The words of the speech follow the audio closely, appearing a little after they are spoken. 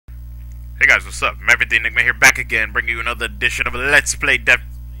Hey guys, what's up? Maverick the Enigma here, back again, bringing you another edition of Let's Play Def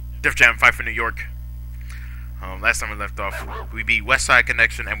Jam 5 for New York. Last time we left off, we beat Westside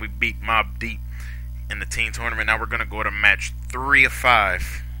Connection and we beat Mob Deep in the teen tournament. Now we're gonna go to match 3 of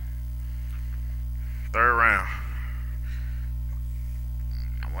 5. Third round.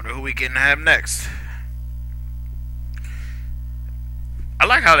 I wonder who we can have next. I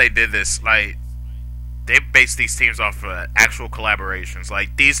like how they did this. Like, they based these teams off of actual collaborations.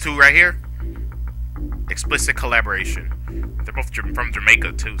 Like these two right here, explicit collaboration. They're both from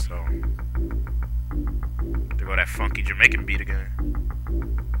Jamaica too, so there go that funky Jamaican beat again.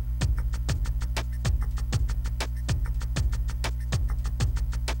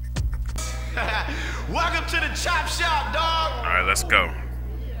 Welcome to the chop shop, dog. All right, let's go.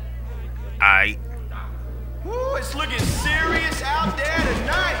 Aight. Woo, it's looking serious out there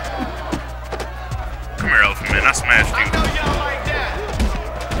tonight. Come here, Elephant Man. I smashed you. I know y'all like that.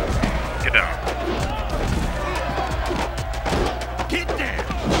 Get down. Get down.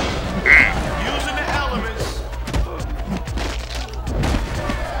 Using the elements.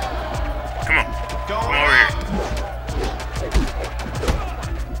 Come on. Come over here.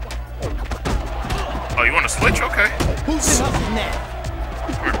 Oh, you want to switch? Okay. Who's in hustle now?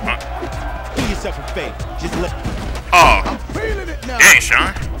 Come here, punk. Do yourself a favor. Just let. Oh. I'm feeling it now. Dang,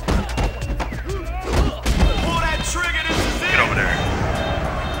 Sean. Pull that trigger. This is it. Get over there.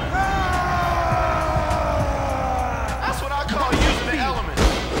 That's what I call using the elements.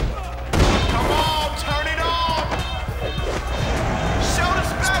 Come on, turn it on. Show the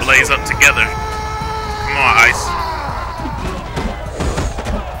special. Let's blaze up together. Come on, Ice.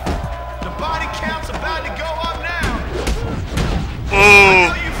 The body count's about to go up now.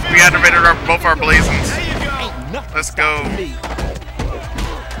 Ooh, we activated both our blazings. There you go. Let's go.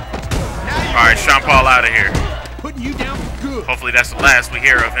 Alright, Sean Paul out of here. Putting you down for good. Hopefully that's the last we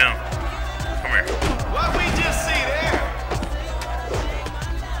hear of him. Come here. What we just see there?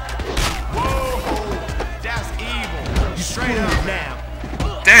 Whoa, that's evil. You Straight screwed up. now.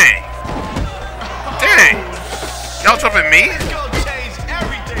 Dang. Dang. Y'all jumping me? It's gonna change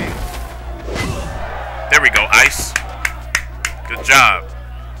everything. There we go, Ice. Good job.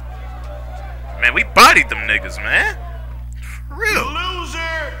 Man, we bodied them niggas, man. For real.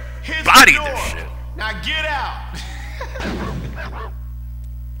 Loser hits Bodied the door. this shit. Now get out.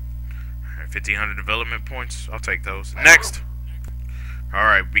 1,500 development points. I'll take those. Next.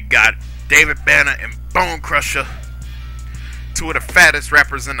 Alright, we got David Banner and Bone Crusher. Two of the fattest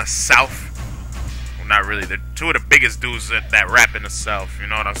rappers in the South. Well, not really. They're two of the biggest dudes that rap in the South. You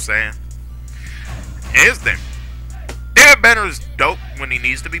know what I'm saying? Here's the thing. David Banner is dope when he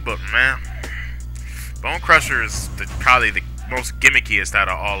needs to be, but man, Bone Crusher is probably the most gimmickiest out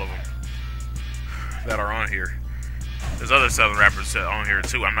of all of them that are on here. There's other Southern rappers on here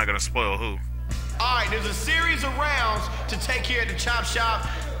too. I'm not gonna spoil who. Alright, there's a series of rounds to take here at the chop shop.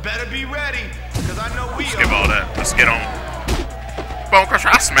 Better be ready, because I know we Skip all that. Let's get on. Bone Crusher,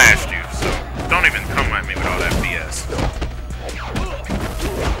 I smashed you, so don't even come at me with all that BS.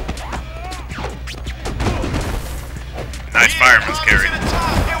 Nice fireman's carry. To the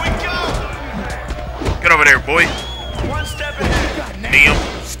top. Here we go. Get over there, boy. One step ahead. Knee him,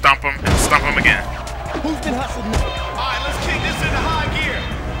 stomp him, and stomp him again. Who's been hustling now? Alright, let's kick this into high gear.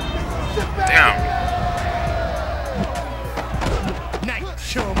 Damn. Night,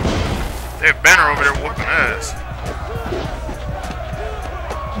 chum. They have Banner over there whooping ass.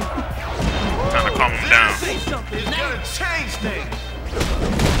 Trying to calm him down. Say something. It's gonna change things.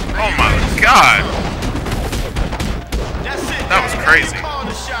 Oh my god. That's it. That was Daddy. crazy. You call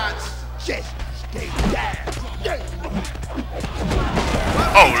the shots. Just stay down.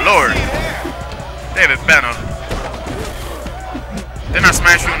 Oh lord. David Banner. Didn't I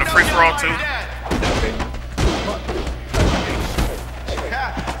smash you in the free for all too?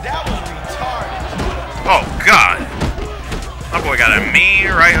 That was retarded. Oh god. My boy got a mean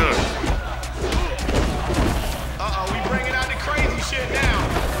right hook. Uh-oh, we bringing out the crazy shit now.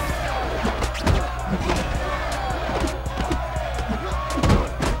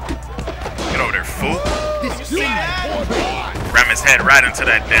 Get over there, fool. This You see that? Ram his head right into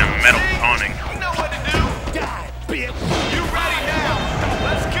that damn metal awning. You know what to do. Die, bitch. You ready now?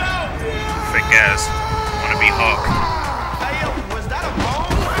 Let's go. Fake ass. Wanna be Hawk. Hey, yo, was that a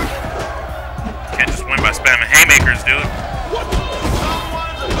bone? Can't just win by spamming haymakers, dude.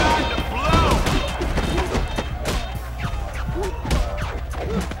 Someone's about to blow.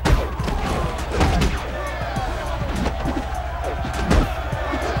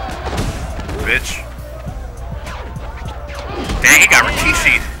 Bitch. Dang, he got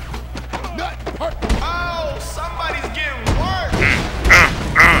Rikishi. Oh, somebody's getting worked.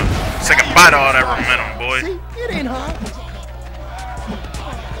 Say goodbye to all that momentum, boy. See, it ain't hard.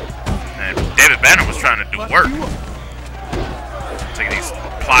 And David Banner was trying to do work. Take these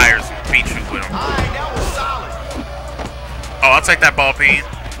pliers and beat you with them. Alright, that was solid. Oh, I'll take that ball peen.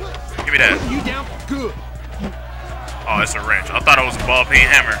 Give me that. You down? Good. Oh, it's a wrench. I thought it was a ball peen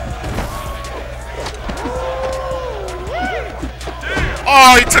hammer.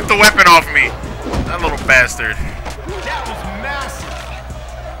 Oh, he took the weapon off me. That little bastard. That was massive.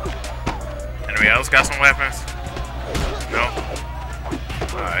 Anybody else got some weapons? No?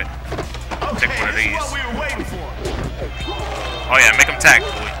 Alright. Okay, Take one of this these. is what we were waiting for. Oh yeah, make him tag,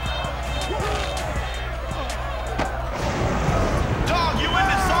 boy. Dog, you in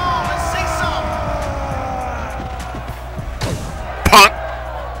the zone. Let's see something. Punk!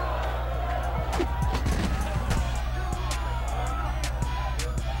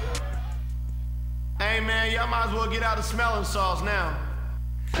 Hey man, y'all might as well get out of smelling salts now.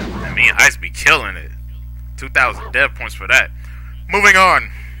 Me and Ice be killing it. 2,000 dev points for that. Moving on.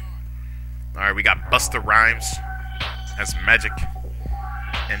 Alright, we got Busta Rhymes as Magic.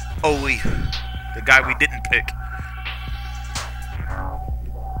 And Oli, the guy we didn't pick.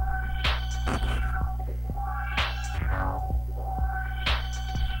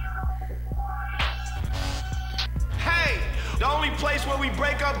 Hey, the only place where we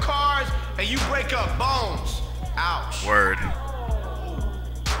break up cars and you break up bones. Ouch. Word.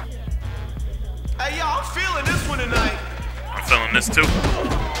 Hey, y'all, I'm feeling this one tonight. I'm feeling this too.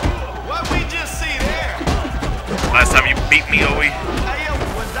 What we just see there? Last time you beat me, Oli, Hey, yo,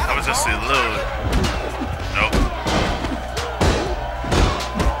 was that I was just a bone? little... Nope.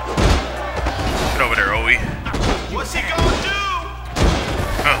 Get over there, Oli. What's he gonna do?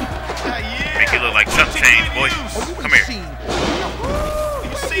 Oh, Yeah. make you look like chump change, boy. Come here.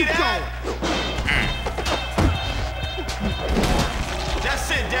 You see that?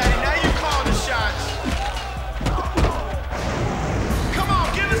 That's it, Daddy. Now you call the shots. Come on,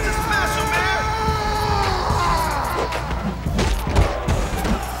 give us the special, man.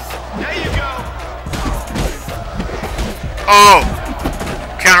 There you go. Oh!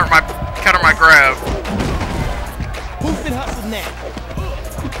 Counter my grab. Who's been hustling now?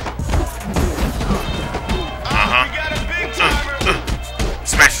 Uh-huh. We got a big timer.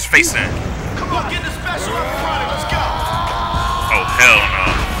 Smash his face in. Come on, get the special up and running. Let's go. Oh, hell no.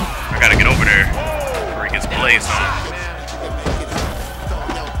 I gotta get over there before he gets blazed on.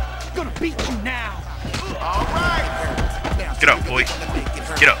 Gonna beat you now. All right. Get up, boy.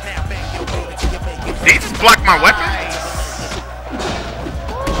 Get up. Did he just block my weapon?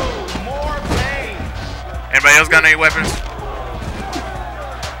 More pain. Anybody else got any weapons?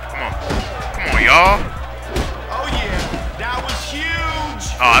 Come on. Come on, y'all. Oh yeah, that was huge.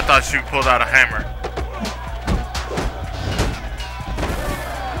 Oh, I thought you pulled out a hammer.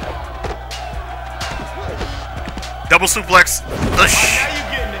 Double suplex. Now you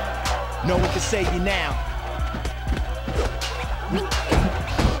getting it. No one can save you now.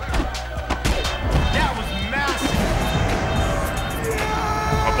 That was massive.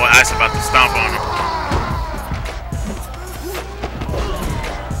 My boy Ice about to stomp on him.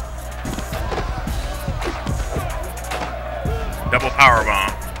 Double power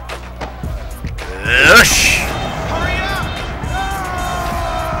bomb. Hurry up.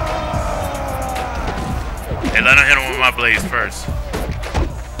 Hey, let him hit him with my blades first.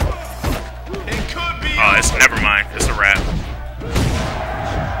 It could be. Oh, it's never mind. It's a wrap.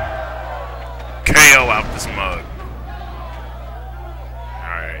 KO out this mug.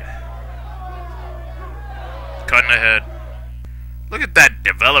 Alright. Cutting ahead. Look at that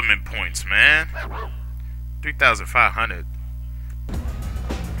development points, man. 3,500.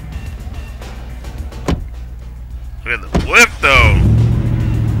 Look at the whip, though.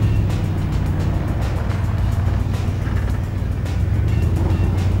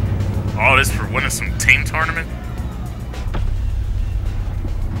 All this for winning some team tournament?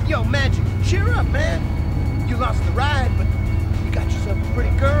 Yo, Magic, cheer up, man. You lost the ride, but you got yourself a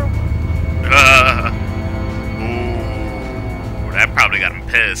pretty girl. Ooh, that probably got him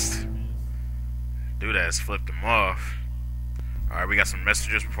pissed. Dude has flipped him off. Alright, we got some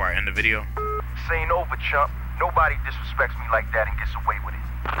messages before I end the video. This ain't over, chump. Nobody disrespects me like that and gets away with it.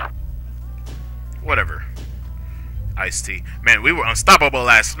 Whatever. Ice-T. Man, we were unstoppable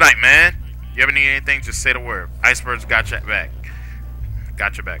last night, man. You ever need anything, just say the word. Icebergs got your back.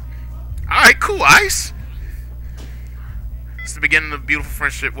 Got your back. Alright, cool, Ice. It's the beginning of beautiful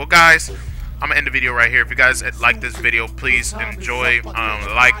friendship. Well, guys, I'm going to end the video right here. If you guys like this video, please enjoy.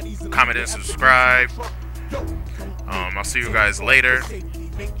 Like, comment, and subscribe. I'll see you guys later.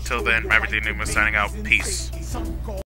 Till then, Maverick D. Newman signing out. Peace.